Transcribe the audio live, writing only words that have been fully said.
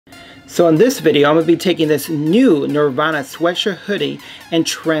So in this video, I'm going to be taking this new Nirvana sweatshirt hoodie and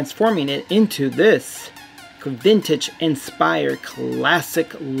transforming it into this vintage inspired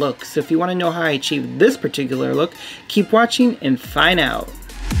classic look. So if you want to know how I achieved this particular look, keep watching and find out.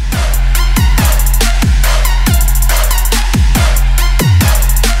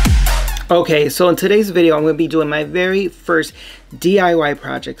 Okay, so in today's video, I'm going to be doing my very first DIY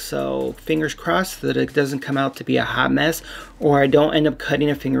project. So fingers crossed that it doesn't come out to be a hot mess or I don't end up cutting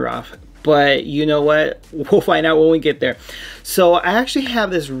a finger off. But you know what? We'll find out when we get there. So I actually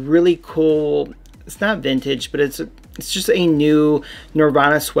have this really cool, it's not vintage, but it's just a new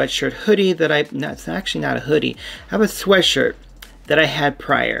Nirvana sweatshirt hoodie that it's actually not a hoodie. I have a sweatshirt that I had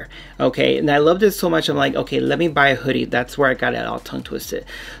prior, okay, and I loved it so much I'm like, okay, let me buy a hoodie. That's where I got it all tongue twisted.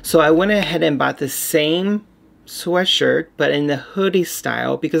 So I went ahead and bought the same sweatshirt but in the hoodie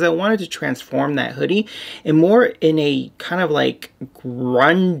style because I wanted to transform that hoodie and more in a kind of like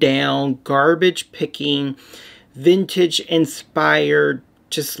rundown, garbage picking, vintage inspired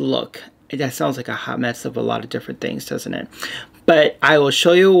just look. That sounds like a hot mess of a lot of different things, doesn't it? But I will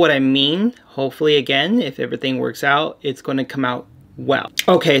show you what I mean. Hopefully, again, if everything works out, it's going to come out well.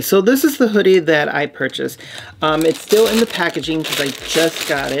 Okay, so this is the hoodie that I purchased. It's still in the packaging because I just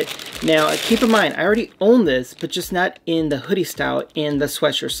got it. Now, keep in mind, I already own this, but just not in the hoodie style, in the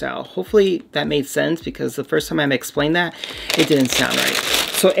sweatshirt style. Hopefully that made sense because the first time I explained that, it didn't sound right.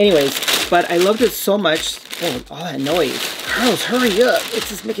 So anyways, but I loved it so much. Oh, all that noise. Carlos, hurry up. It's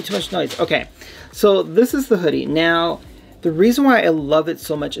just making too much noise. Okay, so this is the hoodie. Now, the reason why I love it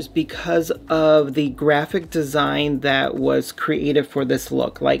so much is because of the graphic design that was created for this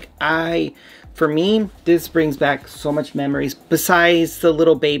look. Like for me, this brings back so much memories besides the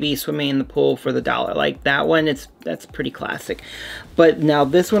little baby swimming in the pool for the $1. Like that one, that's pretty classic. But now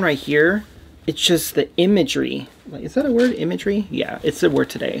this one right here, it's just the imagery. Like, is that a word, imagery? Yeah, it's a word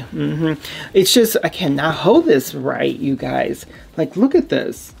today. It's just, I cannot hold this right, you guys. Like, look at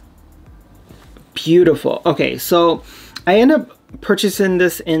this. Beautiful. Okay, so I end up purchasing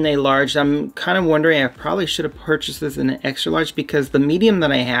this in a large. I'm kind of wondering, I probably should have purchased this in an extra large because the medium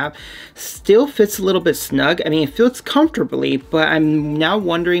that I have still fits a little bit snug. I mean, it fits comfortably, but I'm now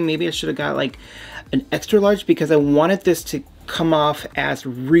wondering maybe I should have got like an extra large because I wanted this to come off as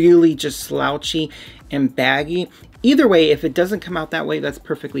really just slouchy and baggy. Either way, if it doesn't come out that way, that's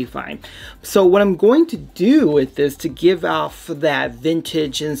perfectly fine. So what I'm going to do with this to give off that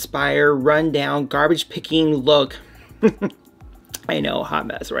vintage inspired, rundown, garbage picking look, I know, hot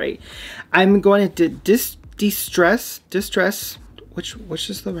mess, right? I'm going to distress, which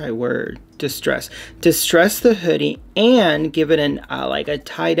is the right word? Distress the hoodie and give it an like a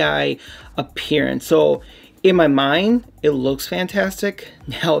tie-dye appearance. So in my mind, it looks fantastic.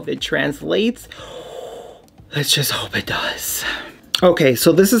 Now if it translates, let's just hope it does. Okay,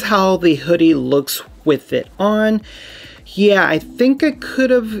 so this is how the hoodie looks with it on. Yeah, I think I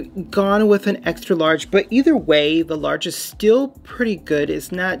could have gone with an extra large, but either way, the large is still pretty good.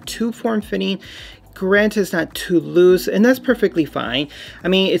 It's not too form-fitting. Granted, it's not too loose, and that's perfectly fine. I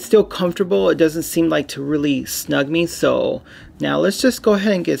mean, it's still comfortable. It doesn't seem like to really snug me. So now let's just go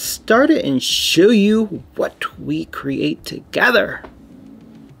ahead and get started and show you what we create together.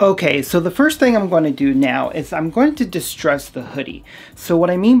 Okay, so the first thing I'm going to do now is I'm going to distress the hoodie. So what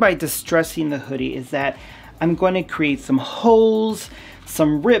I mean by distressing the hoodie is that I'm going to create some holes,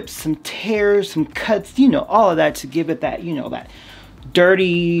 some rips, some tears, some cuts, you know, all of that to give it that, you know, that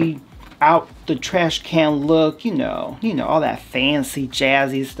dirty, out the trash can look, you know, all that fancy,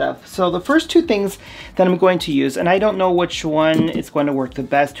 jazzy stuff. So the first two things that I'm going to use, and I don't know which one is going to work the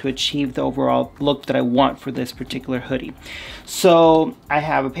best to achieve the overall look that I want for this particular hoodie. So I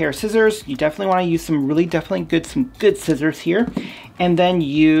have a pair of scissors. You definitely want to use some good scissors here. And then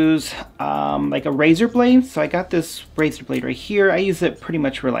use like a razor blade. So I got this razor blade right here. I use it pretty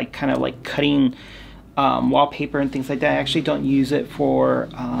much for like kind of like cutting wallpaper and things like that. I actually don't use it for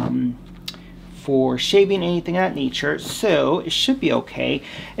shaving, anything of that nature, so it should be okay.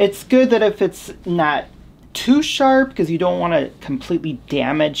 It's good that if it's not too sharp because you don't want to completely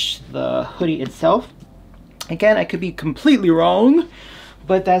damage the hoodie itself. Again, I could be completely wrong,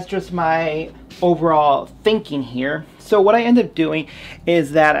 but that's just my overall thinking here. So what I end up doing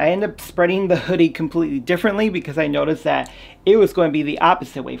is that I end up spreading the hoodie completely differently because I noticed that it was going to be the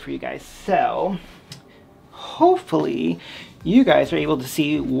opposite way for you guys. So hopefully you guys are able to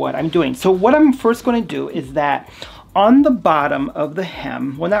see what I'm doing. So what I'm first going to do is that on the bottom of the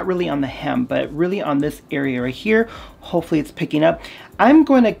hem, well, not really on the hem, but really on this area right here, hopefully it's picking up, I'm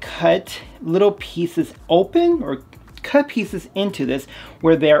going to cut little pieces open or cut pieces into this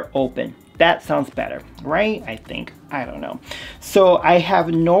where they're open. That sounds better, right? I think. I don't know. So I have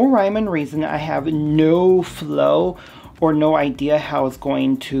no rhyme and reason. I have no flow or no idea how it's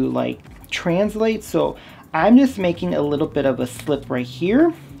going to like translate. So I'm just making a little bit of a slip right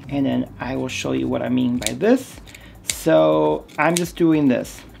here, and then I will show you what I mean by this. So I'm just doing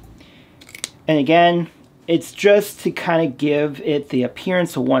this. And again, it's just to kind of give it the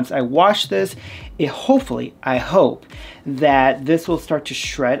appearance. So once I wash this, hopefully, I hope that this will start to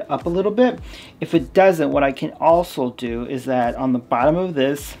shred up a little bit. If it doesn't, what I can also do is that on the bottom of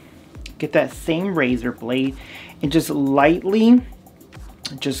this, get that same razor blade and just lightly,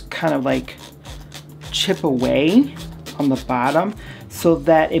 just kind of like chip away on the bottom so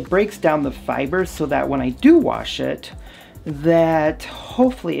that it breaks down the fibers, so that when I do wash it, that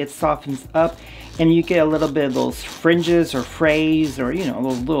hopefully it softens up and you get a little bit of those fringes or frays, or you know,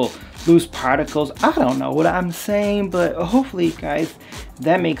 those little loose particles. I don't know what I'm saying, but hopefully guys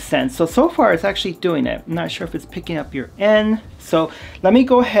that makes sense. So far it's actually doing it. I'm not sure if it's picking up your end. So let me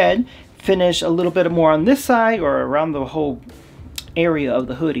go ahead, finish a little bit more on this side or around the whole area of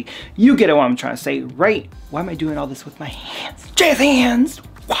the hoodie. You get what I'm trying to say, right? Why am I doing all this with my hands? Jazz hands!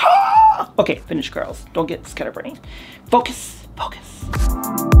 Wah! Okay, finish girls. Don't get scatterbrained. Focus, focus.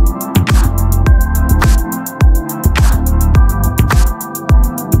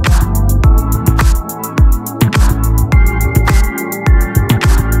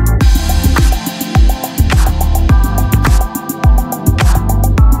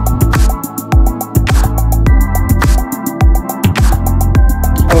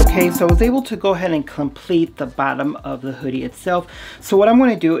 Okay, so I was able to go ahead and complete the bottom of the hoodie itself. So what I'm going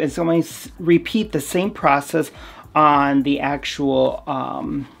to do is I'm going to repeat the same process on the actual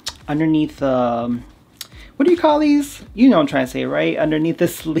underneath the, what do you call these? You know what I'm trying to say, right? Underneath the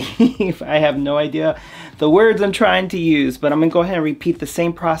sleeve. I have no idea the words I'm trying to use, but I'm going to go ahead and repeat the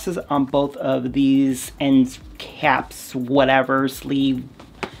same process on both of these ends, caps, whatever, sleeve.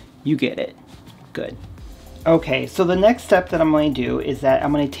 You get it. Good. Okay, so the next step that I'm going to do is that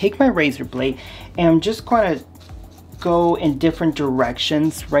I'm going to take my razor blade and I'm just going to go in different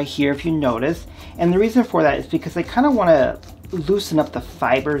directions right here, if you notice. And the reason for that is because I kind of want to loosen up the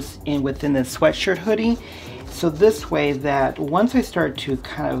fibers within the sweatshirt hoodie. So this way that once I start to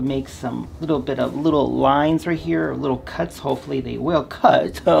kind of make some little lines right here, little cuts, hopefully they will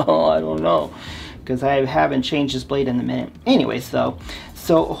cut. Oh, I don't know, because I haven't changed this blade in a minute. Anyways, though,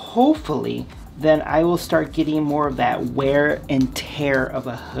 so hopefully then I will start getting more of that wear and tear of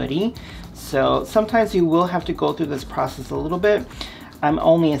a hoodie. So sometimes you will have to go through this process a little bit. I'm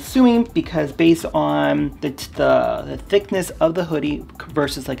only assuming because based on the thickness of the hoodie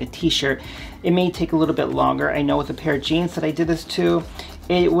versus like a t-shirt, it may take a little bit longer. I know with a pair of jeans that I did this to,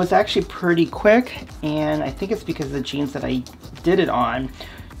 it was actually pretty quick, and I think it's because of the jeans that I did it on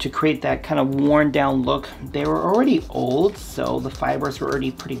to create that kind of worn down look. They were already old, so the fibers were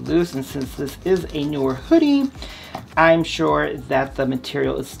already pretty loose, and since this is a newer hoodie, I'm sure that the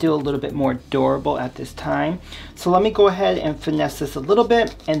material is still a little bit more durable at this time. So let me go ahead and finesse this a little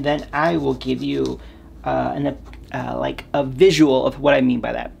bit, and then I will give you like a visual of what I mean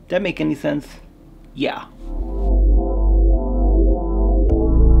by that. Does that make any sense? Yeah.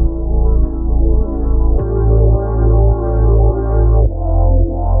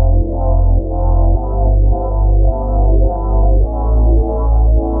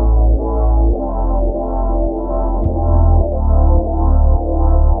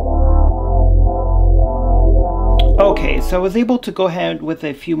 Okay, so I was able to go ahead with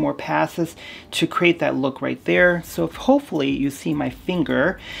a few more passes to create that look right there. So hopefully you see my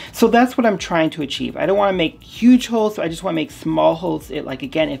finger. So that's what I'm trying to achieve. I don't want to make huge holes, so I just want to make small holes. Like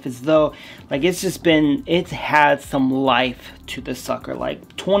again, if it's though, like it's had some life to the sucker,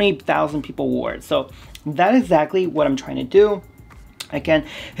 like 20,000 people wore it. So that's exactly what I'm trying to do. Again,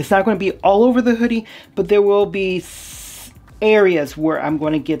 it's not going to be all over the hoodie, but there will be areas where I'm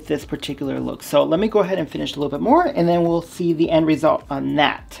going to get this particular look. So let me go ahead and finish a little bit more, and then we'll see the end result on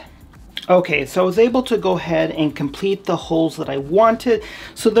that. Okay, so I was able to go ahead and complete the holes that I wanted.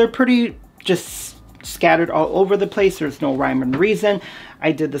 So they're pretty just scattered all over the place. There's no rhyme or reason.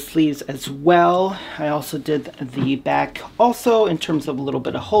 I did the sleeves as well. I also did the back also in terms of a little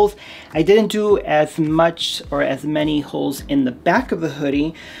bit of holes. I didn't do as much or as many holes in the back of the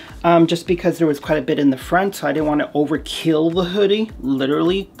hoodie just because there was quite a bit in the front, so I didn't want to overkill the hoodie,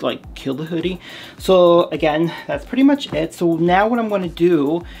 literally like kill the hoodie. So again, that's pretty much it. So now what I'm going to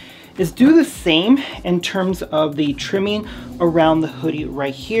do is do the same in terms of the trimming around the hoodie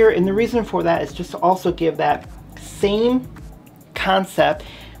right here. And the reason for that is just to also give that same concept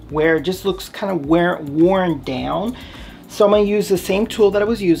where it just looks kind of worn down. So I'm going to use the same tool that I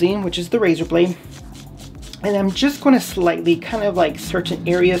was using, which is the razor blade. And I'm just going to slightly kind of like certain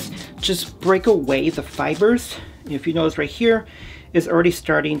areas, just break away the fibers. If you notice right here is already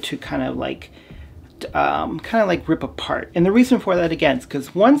starting to kind of like rip apart. And the reason for that, again, is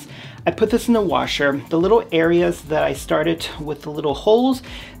because once I put this in the washer, the little areas that I started with the little holes,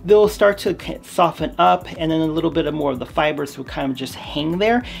 they'll start to soften up, and then a little bit of more of the fibers will kind of just hang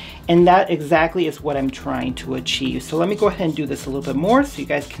there. And that exactly is what I'm trying to achieve. So let me go ahead and do this a little bit more so you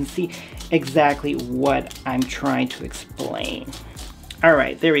guys can see exactly what I'm trying to explain. All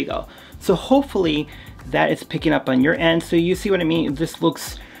right, there we go. So hopefully that is picking up on your end. So you see what I mean? This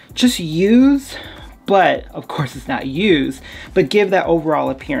looks just used, but of course it's not used, but give that overall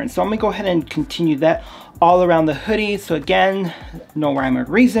appearance. So I'm gonna go ahead and continue that all around the hoodie. So again, no rhyme or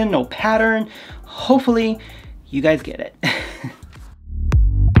reason, no pattern. Hopefully you guys get it.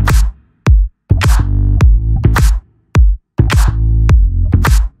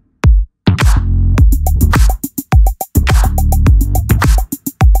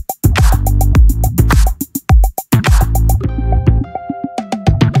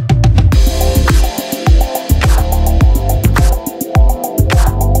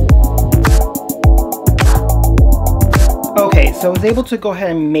 So I was able to go ahead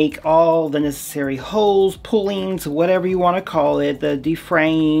and make all the necessary holes, pullings, whatever you want to call it, the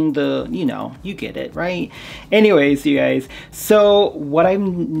defraying, the, you know, you get it, right? Anyways, you guys, so what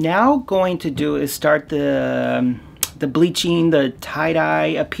I'm now going to do is start the bleaching, the tie-dye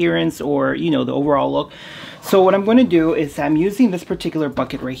appearance, or, you know, the overall look. So what I'm going to do is I'm using this particular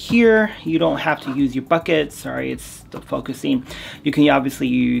bucket right here. You don't have to use your bucket. Sorry, it's still focusing. You can obviously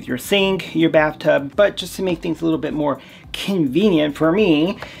use your sink, your bathtub, but just to make things a little bit more convenient for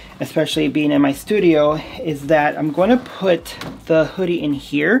me, especially being in my studio, is that I'm going to put the hoodie in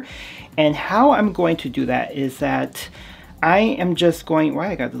here. And how I'm going to do that is that I am just going, why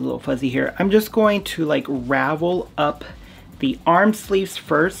I got this little fuzzy here. I'm just going to like ravel up the arm sleeves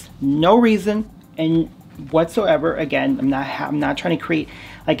first, no reason and whatsoever. Again, I'm not trying to create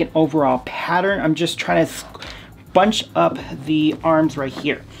like an overall pattern. I'm just trying to bunch up the arms right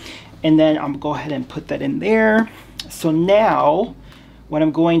here, and then I'm gonna go ahead and put that in there. So now what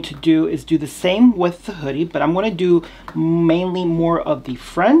I'm going to do is do the same with the hoodie, but I'm going to do mainly more of the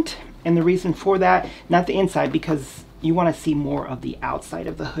front, and the reason for that, not the inside, because you want to see more of the outside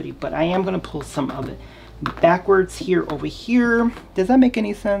of the hoodie, but I am going to pull some of it backwards here over here. Does that make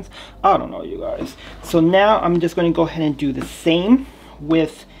any sense? I don't know, you guys. So now I'm just going to go ahead and do the same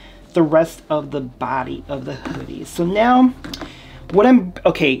with the rest of the body of the hoodie. So now what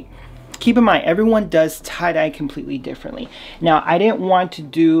okay, keep in mind, everyone does tie-dye completely differently. Now, I didn't want to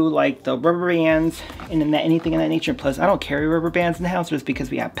do like the rubber bands and anything of that nature. Plus, I don't carry rubber bands in the house just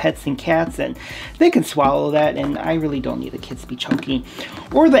because we have pets and cats and they can swallow that, and I really don't need the kids to be choking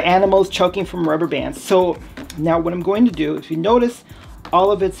or the animals choking from rubber bands. So now what I'm going to do, if you notice,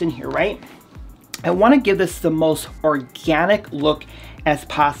 all of it's in here, right? I want to give this the most organic look as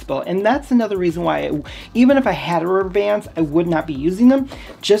possible, and that's another reason why even if I had rubber bands, I would not be using them,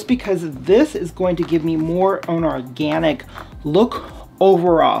 just because this is going to give me more an organic look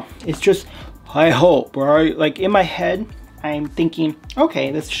overall. It's just, I hope, right? Like in my head, I'm thinking,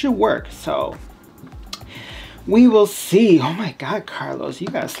 okay, this should work. So we will see. Oh my God, Carlos, you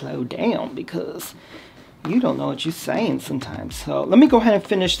gotta slow down because you don't know what you're saying sometimes. So let me go ahead and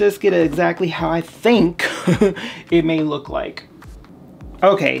finish this, get it exactly how I think it may look like.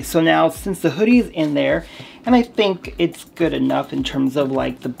 Okay, so now since the hoodie is in there, and I think it's good enough in terms of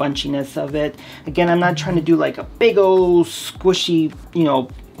like the bunchiness of it. Again, I'm not trying to do like a big old squishy, you know,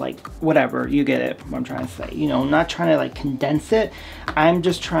 like whatever, you get it, what I'm trying to say. You know, I'm not trying to like condense it. I'm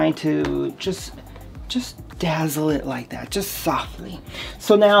just trying to just dazzle it like that, just softly.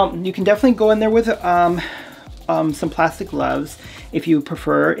 So now you can definitely go in there with some plastic gloves if you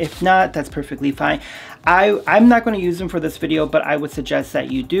prefer. If not, that's perfectly fine. I'm not going to use them for this video, but I would suggest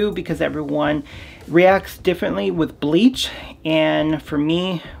that you do, because everyone reacts differently with bleach, and for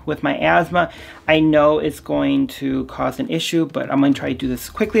me with my asthma, I know it's going to cause an issue, but I'm going to try to do this as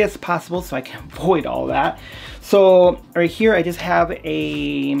quickly as possible so I can avoid all that. So right here I just have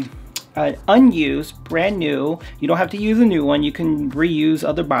an unused, brand new, you don't have to use a new one, you can reuse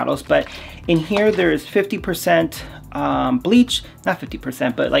other bottles, but in here there is 50% bleach, not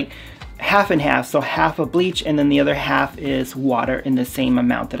 50%, but like half and half, so half of bleach and then the other half is water in the same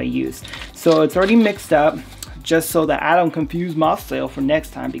amount that I used. So it's already mixed up, just so that I don't confuse myself for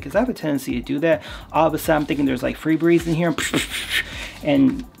next time, because I have a tendency to do that. All of a sudden I'm thinking there's like Febreze in here,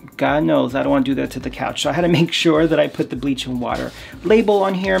 and God knows I don't want to do that to the couch. So I had to make sure that I put the bleach and water label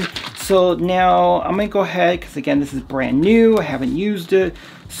on here. So So now I'm gonna go ahead, because again, this is brand new. I haven't used it.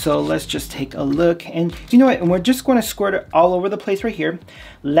 So let's just take a look. And you know what? And we're just gonna squirt it all over the place right here.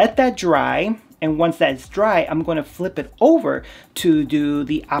 Let that dry. And once that's dry, I'm gonna flip it over to do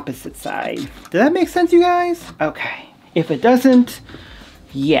the opposite side. Does that make sense, you guys? Okay. If it doesn't,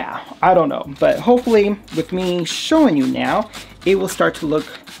 yeah, I don't know. But hopefully with me showing you now, it will start to look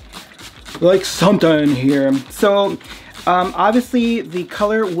like something here. So obviously the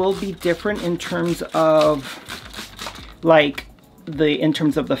color will be different in terms of like in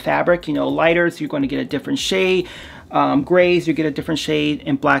terms of the fabric. You know, lighter, so you're going to get a different shade. Grays, you get a different shade,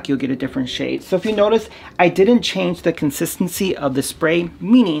 and black, you'll get a different shade. So if you notice, I didn't change the consistency of the spray,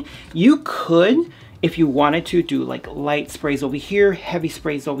 meaning you could, if you wanted to, do like light sprays over here, heavy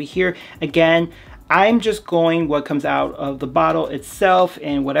sprays over here. Again, I'm just going what comes out of the bottle itself,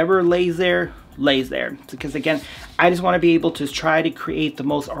 and whatever lays there, because again, I just want to be able to try to create the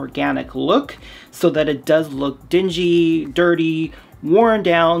most organic look so that it does look dingy, dirty, worn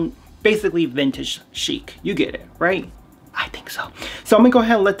down, basically vintage chic. You get it, right? I think so. So I'm gonna go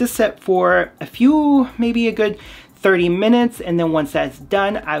ahead and let this set for a few, maybe a good 30 minutes, and then once that's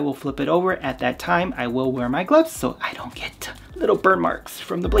done, I will flip it over. At that time, I will wear my gloves so I don't get little burn marks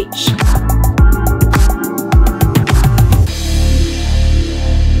from the bleach.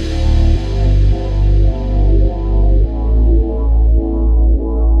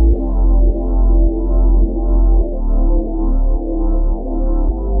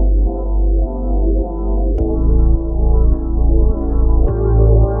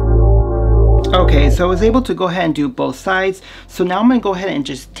 Okay, so I was able to go ahead and do both sides. So now I'm gonna go ahead and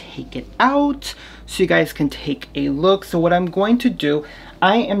just take it out so you guys can take a look. So what I'm going to do,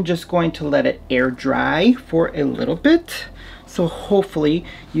 I am just going to let it air dry for a little bit. So hopefully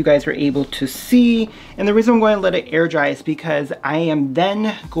you guys are able to see. And the reason I'm going to let it air dry is because I am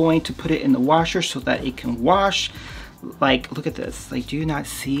then going to put it in the washer so that it can wash. Like, look at this. Like, do you not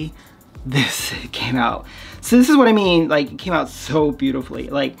see this? It came out. So this is what I mean. Like, it came out so beautifully.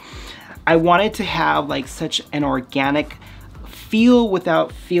 Like, I wanted to have like such an organic feel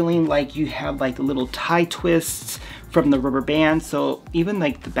without feeling like you have like the little tie twists from the rubber band. So even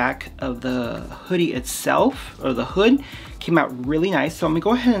like the back of the hoodie itself, or the hood, came out really nice. So I'm gonna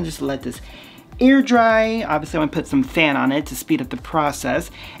go ahead and just let this air dry. Obviously I'm gonna put some fan on it to speed up the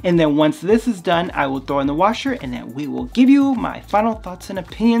process. And then once this is done, I will throw in the washer, and then we will give you my final thoughts and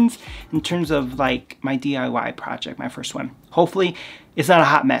opinions in terms of like my DIY project, my first one. Hopefully it's not a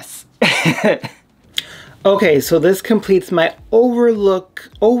hot mess. Okay, so this completes my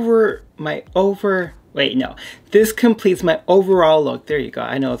this completes my overall look. There you go.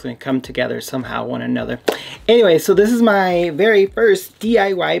 I know it's going to come together somehow, one another. Anyway, so this is my very first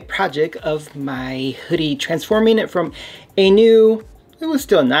DIY project of my hoodie, transforming it from a new, it was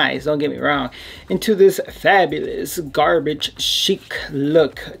still nice, don't get me wrong, into this fabulous garbage chic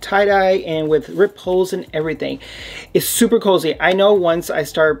look, tie-dye and with rip holes and everything. It's super cozy. I know once I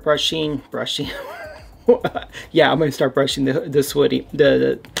start brushing yeah, I'm gonna start brushing the Swooty,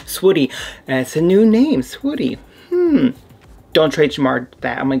 the Swooty. It's a new name, Swooty. Don't trademark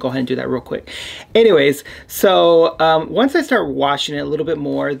that. I'm gonna go ahead and do that real quick. Anyways, so once I start washing it a little bit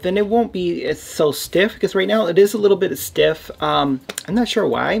more, then it won't be as so stiff, because right now it is a little bit stiff. I'm not sure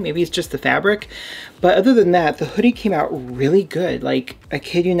why. Maybe it's just the fabric. But other than that, the hoodie came out really good. Like, I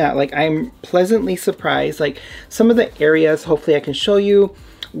kid you not, like, I'm pleasantly surprised. Like, some of the areas, hopefully I can show you,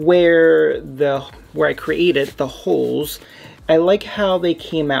 where I created the holes, I like how they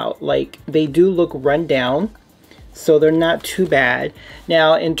came out. Like, they do look run down, so they're not too bad.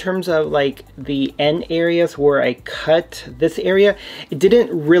 Now, in terms of like the end areas where I cut this area, it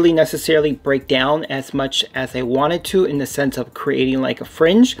didn't really necessarily break down as much as I wanted to, in the sense of creating like a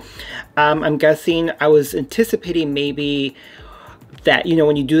fringe. I'm guessing, I was anticipating maybe that, you know,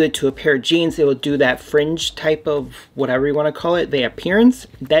 when you do it to a pair of jeans, it will do that fringe type of, whatever you want to call it, the appearance.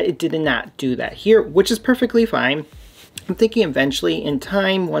 That it did not do that here, which is perfectly fine. I'm thinking eventually in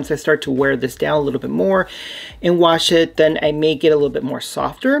time, once I start to wear this down a little bit more and wash it, then I may get a little bit more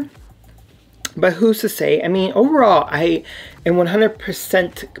softer. But who's to say? I mean, overall, I am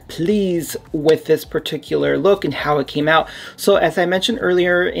 100% pleased with this particular look and how it came out. So as I mentioned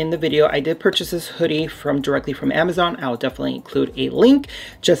earlier in the video, I did purchase this hoodie directly from Amazon. I'll definitely include a link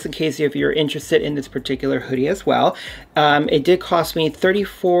just in case if you're interested in this particular hoodie as well. It did cost me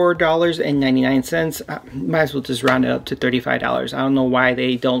 $34.99. Might as well just round it up to $35. I don't know why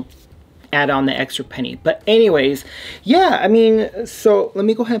they don't add on the extra penny. But anyways, yeah, I mean, so let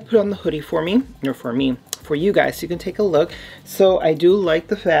me go ahead and put on the hoodie for for you guys so you can take a look. So I do like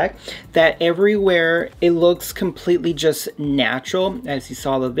the fact that everywhere it looks completely just natural, as you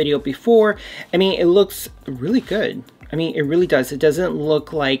saw the video before. I mean, it looks really good. I mean, it really does. It doesn't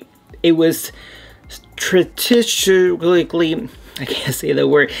look like it was strategically, I can't say the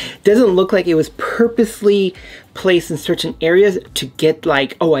word. It doesn't look like it was purposely placed in certain areas to get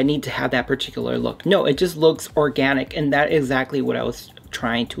like, oh, I need to have that particular look. No, it just looks organic, and that's exactly what I was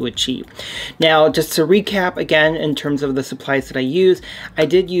trying to achieve. Now, just to recap again, in terms of the supplies that I use, I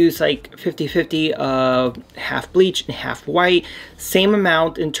did use like 50-50 of half bleach and half white, same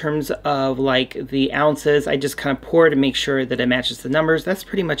amount in terms of like the ounces. I just kind of pour to make sure that it matches the numbers. That's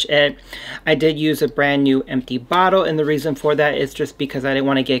pretty much it. I did use a brand new empty bottle, and the reason for that is just because I didn't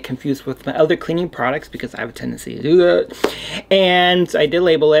want to get confused with my other cleaning products, because I have a tendency to do that. And I did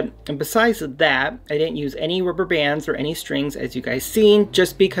label it. And besides that, I didn't use any rubber bands or any strings, as you guys seen,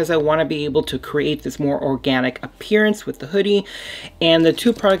 just because I want to be able to create this more organic appearance with the hoodie. And the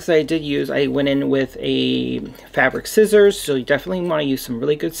two products that I did use, I went in with a fabric scissors, so you definitely want to use some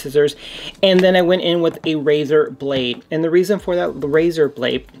really good scissors. And then I went in with a razor blade. And the reason for that, the razor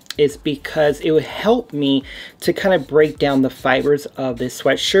blade, is because it would help me to kind of break down the fibers of this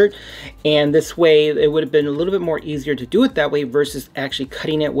sweatshirt. And this way it would have been a little bit more easier to do it that way versus actually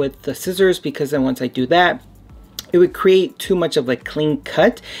cutting it with the scissors, because then once I do that, it would create too much of a clean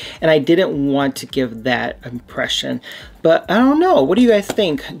cut, and I didn't want to give that impression. But I don't know, what do you guys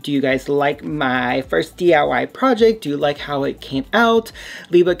think? Do you guys like my first DIY project? Do you like how it came out?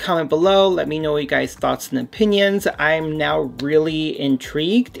 Leave a comment below, let me know your guys' thoughts and opinions. I'm now really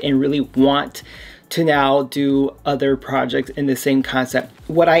intrigued and really want to now do other projects in the same concept.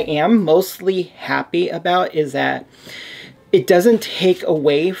 What I am mostly happy about is that it doesn't take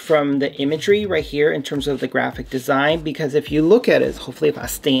away from the imagery right here in terms of the graphic design, because if you look at it, hopefully if I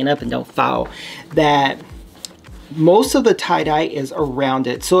stand up and don't fall, that most of the tie-dye is around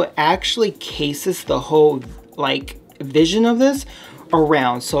it. So it actually cases the whole like vision of this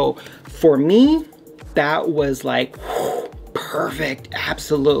around. So for me, that was like, whew, perfect,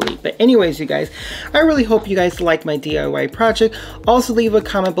 absolutely. But anyways, you guys, I really hope you guys like my DIY project. Also leave a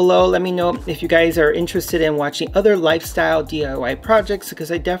comment below, let me know if you guys are interested in watching other lifestyle DIY projects,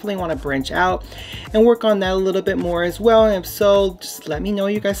 because I definitely want to branch out and work on that a little bit more as well. And if so, just let me know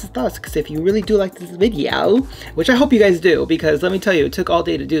your guys' thoughts, because if you really do like this video, which I hope you guys do, because let me tell you, it took all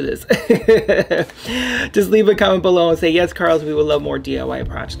day to do this. Just leave a comment below and say, yes, Carlos, we would love more DIY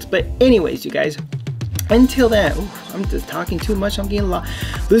projects. But anyways, you guys, until then, I'm just talking too much. I'm getting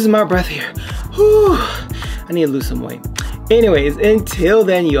losing my breath here. Whew, I need to lose some weight. Anyways, until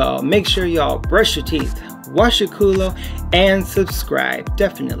then, y'all, make sure y'all brush your teeth, wash your culo, and subscribe.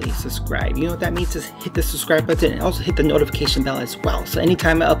 Definitely subscribe. You know what that means? Just hit the subscribe button and also hit the notification bell as well. So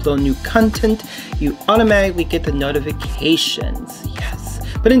anytime I upload new content, you automatically get the notifications. Yes.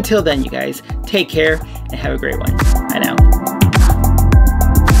 But until then, you guys, take care and have a great one.